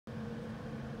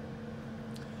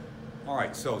All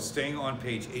right, so staying on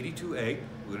page 82A,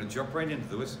 we're going to jump right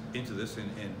into this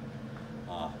and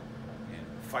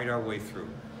fight our way through.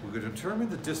 We're going to determine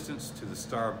the distance to the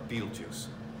star Betelgeuse.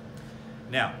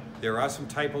 Now, there are some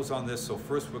typos on this, so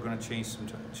first we're going to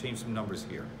change some numbers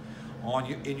here.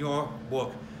 In your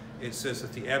book, it says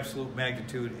that the absolute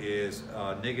magnitude is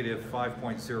negative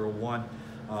 5.01.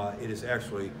 It is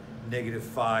actually negative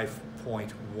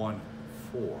 5.14.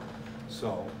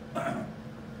 So,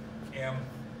 M,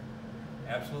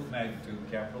 absolute magnitude,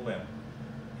 capital M,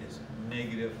 is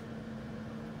negative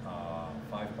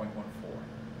 5.14.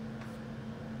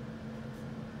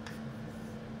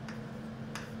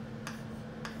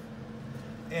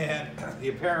 And the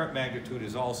apparent magnitude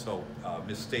is also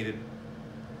misstated.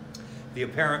 The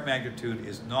apparent magnitude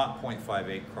is not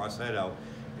 0.58, cross that out.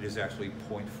 It is actually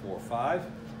 0.45.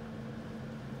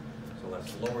 So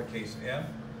that's lowercase m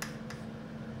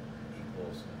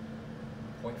equals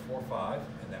 0.45,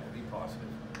 and that would be positive.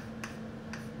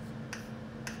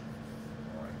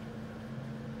 All right.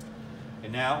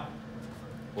 And now,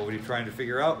 what are we trying to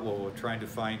figure out? Well, we're trying to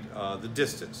find the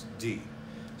distance, d.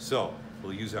 So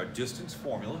we'll use our distance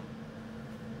formula.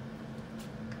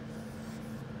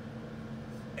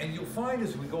 And you'll find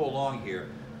as we go along here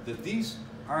that these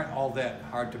aren't all that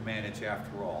hard to manage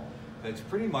after all. It's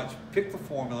pretty much pick the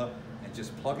formula and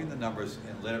just plug in the numbers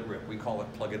and let it rip. We call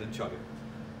it plug it and chug it.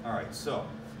 All right, so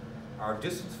our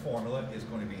distance formula is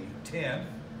going to be 10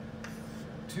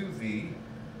 to the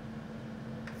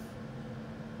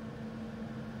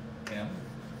m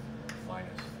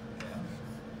minus m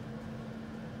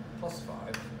plus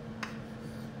 5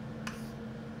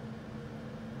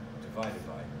 divided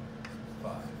by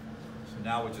 5. So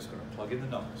now we're just going to plug in the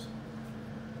numbers.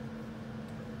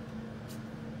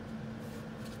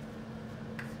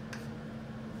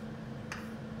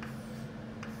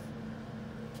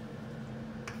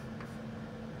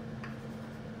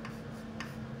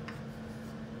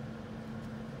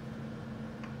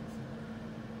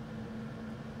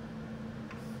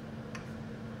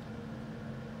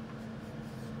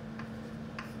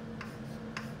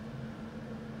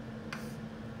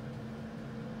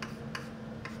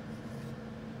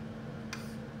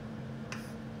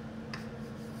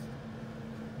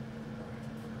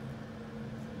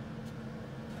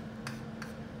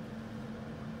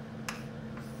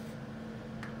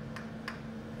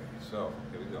 So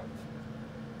here we go.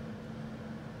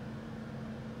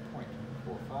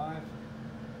 0.45.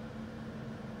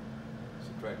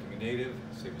 Subtracting a negative,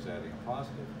 same as adding a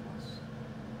positive, plus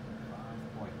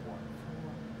 5.14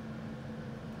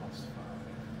 plus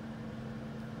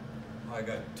 5. I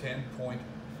got 10.59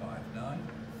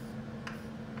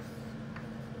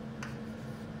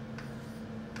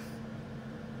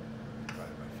 divided by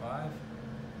 5.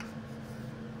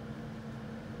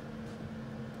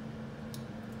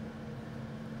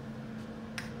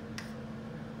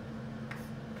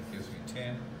 That gives me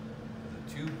 10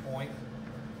 to the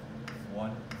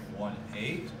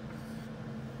 2.118.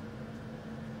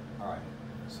 All right,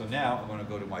 so now I'm going to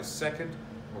go to my second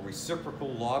or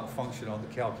reciprocal log function on the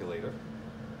calculator.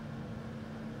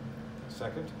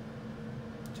 Second,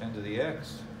 10 to the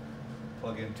x,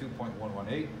 plug in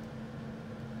 2.118,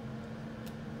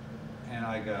 and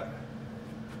I got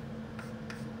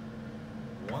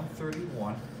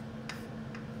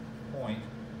 131.220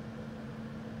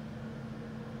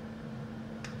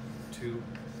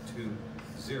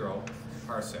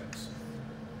 parsecs.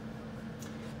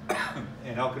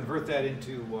 And I'll convert that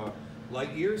into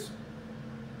light years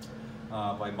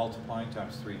by multiplying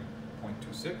times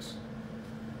 3.26.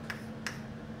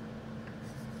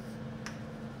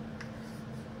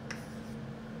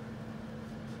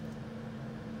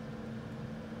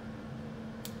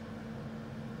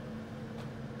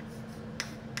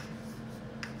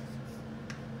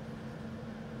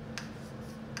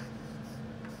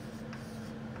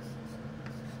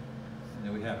 And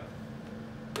there we have it.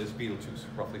 There's Betelgeuse,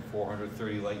 roughly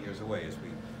 430 light years away, as we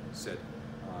said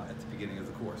at the beginning of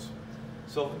the course.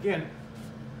 So again,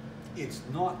 it's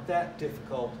not that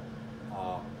difficult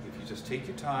if you just take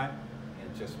your time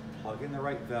and just plug in the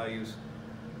right values.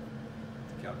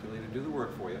 The calculator do the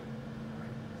work for you.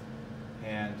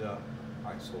 And all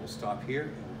right, so we'll stop here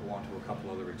and we'll go on to a couple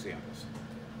other examples.